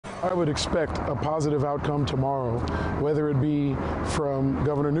I would expect a positive outcome tomorrow, whether it be from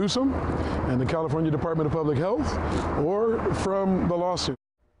Governor Newsom and the California Department of Public Health or from the lawsuit.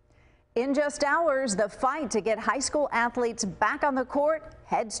 In just hours, the fight to get high school athletes back on the court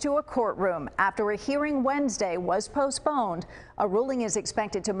heads to a courtroom after a hearing Wednesday was postponed. A ruling is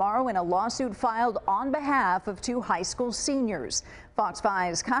expected tomorrow in a lawsuit filed on behalf of two high school seniors. Fox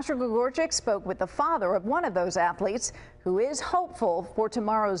 5's Kasha Gregorczyk spoke with the father of one of those athletes who is hopeful for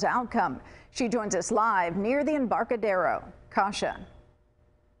tomorrow's outcome. She joins us live near the Embarcadero. Kasha.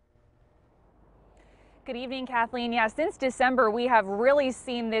 Good evening, Kathleen. Yeah, since December, we have really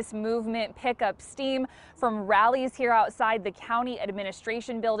seen this movement pick up steam, from rallies here outside the county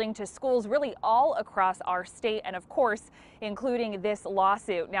administration building to schools really all across our state, and of course, including this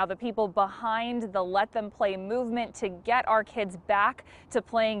lawsuit. Now, the people behind the Let Them Play movement to get our kids back to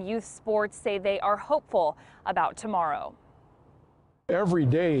playing youth sports say they are hopeful about tomorrow. Every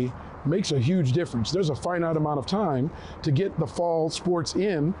day makes a huge difference. There's a finite amount of time to get the fall sports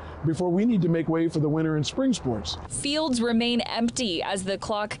in before we need to make way for the winter and spring sports. Fields remain empty as the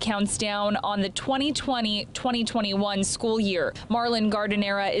clock counts down on the 2020-2021 school year. Marlon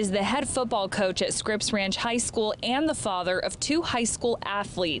Gardenera is the head football coach at Scripps Ranch High School and the father of two high school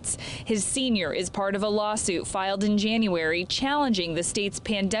athletes. His senior is part of a lawsuit filed in January challenging the state's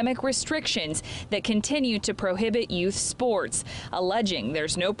pandemic restrictions that continue to prohibit youth sports, alleging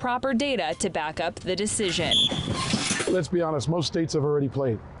there's no proper data to back up the decision. Let's be honest, most states have already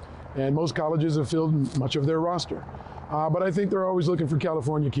played, and most colleges have filled much of their roster. But I think they're always looking for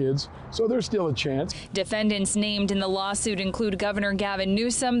California kids, so there's still a chance. Defendants named in the lawsuit include Governor Gavin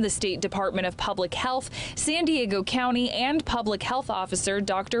Newsom, the State Department of Public Health, San Diego County, and Public Health Officer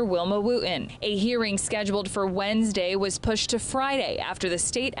Dr. Wilma Wooten. A hearing scheduled for Wednesday was pushed to Friday after the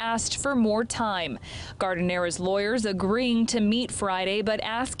state asked for more time. Gardenera's lawyers agreeing to meet Friday, but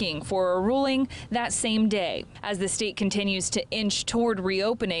asking for a ruling that same day. As the state continues to inch toward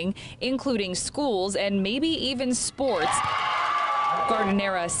reopening, including schools and maybe even sports,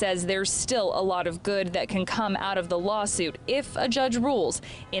 Gardenera says there's still a lot of good that can come out of the lawsuit if a judge rules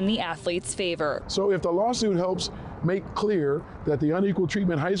in the athletes' favor. So if the lawsuit helps make clear that the unequal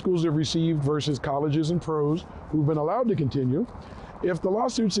treatment high schools have received versus colleges and pros who've been allowed to continue, if the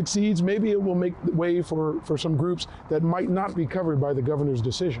lawsuit succeeds, maybe it will make way for some groups that might not be covered by the governor's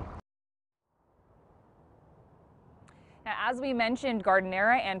decision. Now, as we mentioned,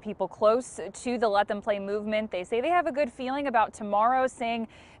 Gardenera and people close to the Let Them Play movement, they say they have a good feeling about tomorrow, saying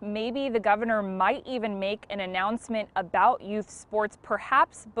maybe the governor might even make an announcement about youth sports,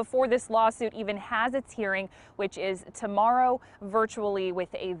 perhaps before this lawsuit even has its hearing, which is tomorrow, virtually with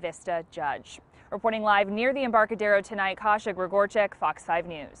a Vista judge. Reporting live near the Embarcadero tonight, Kasha Gregorczyk, Fox 5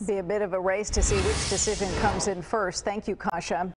 News. Be a bit of a race to see which decision comes in first. Thank you, Kasha.